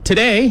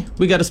today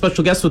we got a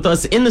special guest with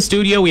us in the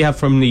studio. We have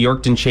from the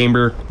Yorkton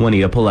Chamber,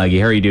 Juanita Polegi.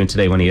 How are you doing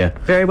today, Juanita?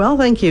 Very well,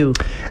 thank you.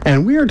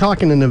 And we are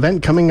talking an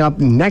event coming up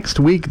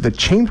next week, the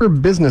Chamber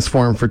Business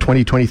Forum for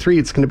 2023.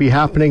 It's going to be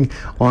happening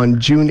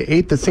on June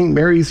 8th at St.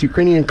 Mary's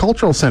Ukrainian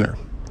Cultural Center.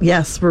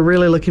 Yes, we're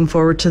really looking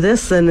forward to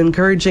this and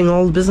encouraging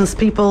all the business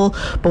people,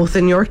 both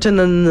in Yorkton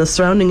and the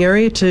surrounding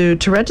area, to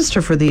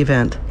register for the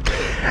event.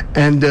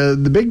 And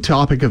the big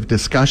topic of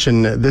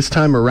discussion this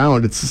time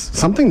around, it's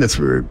something that's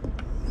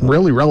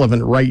really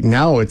relevant right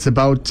now. It's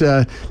about,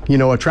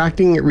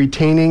 attracting,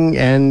 retaining,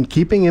 and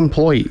keeping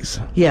employees.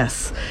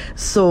 Yes.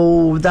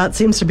 So that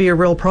seems to be a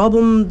real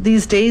problem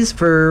these days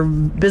for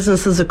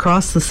businesses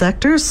across the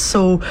sectors.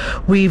 So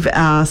we've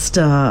asked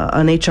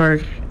an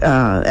HR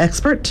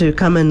expert to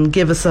come and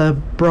give us a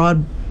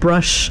broad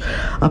brush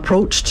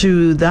approach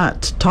to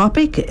that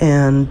topic,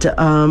 and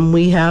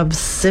we have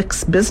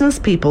 6 business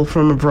people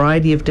from a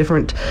variety of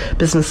different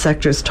business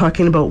sectors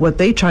talking about what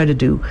they try to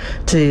do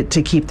to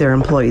keep their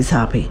employees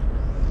happy.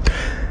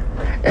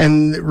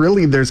 And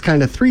really, there's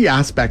kind of 3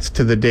 aspects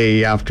to the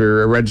day.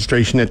 After a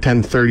registration at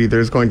 10:30,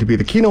 there's going to be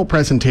the keynote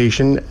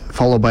presentation,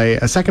 followed by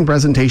a second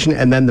presentation,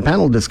 and then the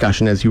panel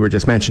discussion, as you were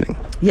just mentioning.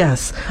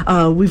 Yes.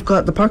 We've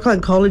got the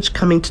Parkland College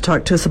coming to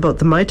talk to us about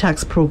the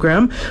MyTax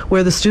program,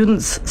 where the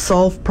students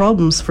solve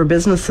problems for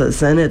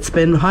businesses, and it's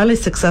been highly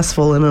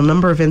successful in a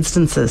number of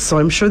instances. So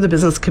I'm sure the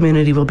business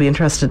community will be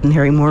interested in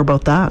hearing more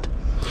about that.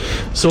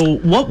 So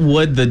what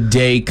would the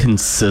day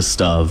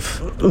consist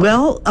of?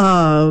 Well,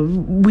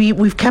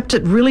 we've kept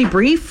it really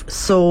brief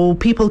so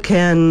people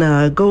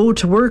can go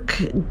to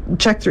work,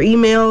 check their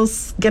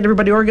emails, get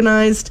everybody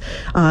organized,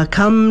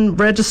 come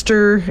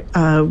register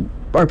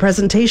our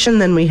presentation,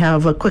 then we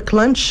have a quick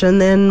lunch, and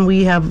then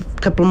we have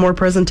a couple more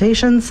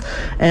presentations,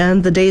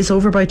 and the day's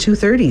over by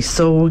 2:30.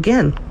 So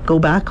again, go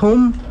back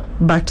home,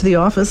 back to the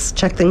office,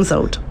 check things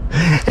out.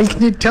 And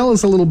can you tell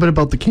us a little bit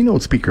about the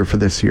keynote speaker for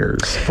this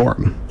year's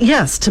forum?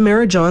 Yes,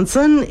 Tamara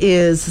Johnson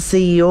is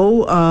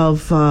CEO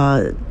of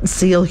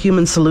SEAL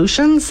Human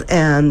Solutions,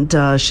 and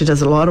she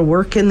does a lot of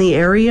work in the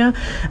area,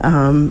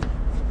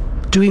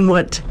 doing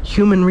what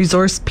human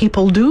resource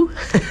people do.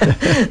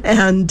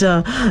 And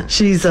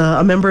she's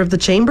a member of the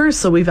Chamber,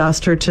 so we've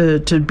asked her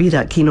to be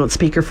that keynote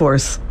speaker for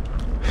us.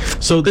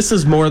 So this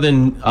is more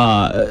than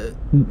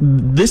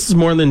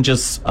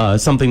just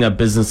something that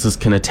businesses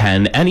can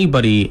attend.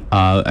 Anybody,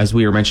 as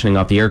we were mentioning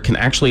off the air, can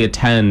actually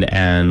attend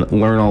and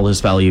learn all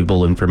this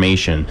valuable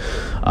information,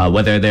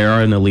 whether they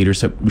are in a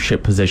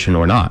leadership position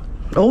or not.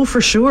 Oh, for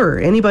sure.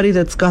 Anybody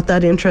that's got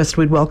that interest,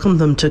 we'd welcome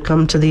them to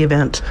come to the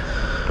event.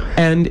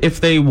 And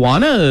if they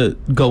want to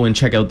go and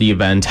check out the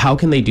event, how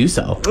can they do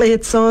so?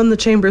 It's on the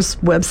Chamber's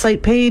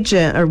website page,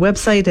 our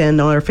website,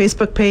 and on our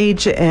Facebook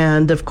page.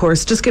 And of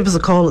course, just give us a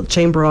call at the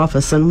Chamber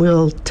office and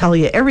we'll tell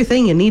you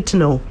everything you need to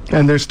know.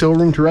 And there's still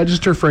room to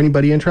register for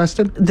anybody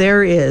interested?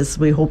 There is.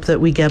 We hope that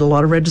we get a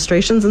lot of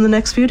registrations in the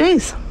next few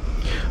days.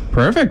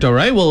 Perfect. All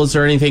right. Well, is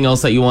there anything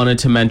else that you wanted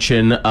to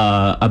mention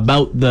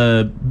about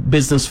the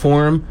business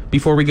forum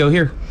before we go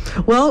here?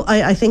 Well,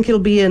 I think it'll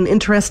be an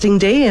interesting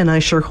day, and I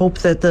sure hope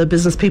that the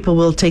business people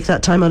will take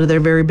that time out of their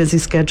very busy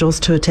schedules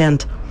to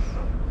attend.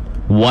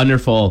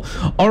 Wonderful.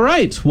 All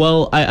right.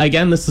 Well,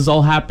 again, this is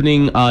all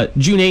happening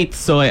June 8th.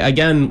 So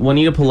again,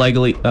 Juanita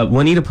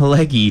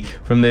Polegi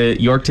from the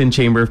Yorkton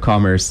Chamber of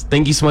Commerce.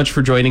 Thank you so much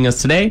for joining us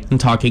today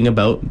and talking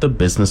about the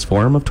Business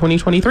Forum of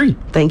 2023.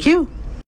 Thank you.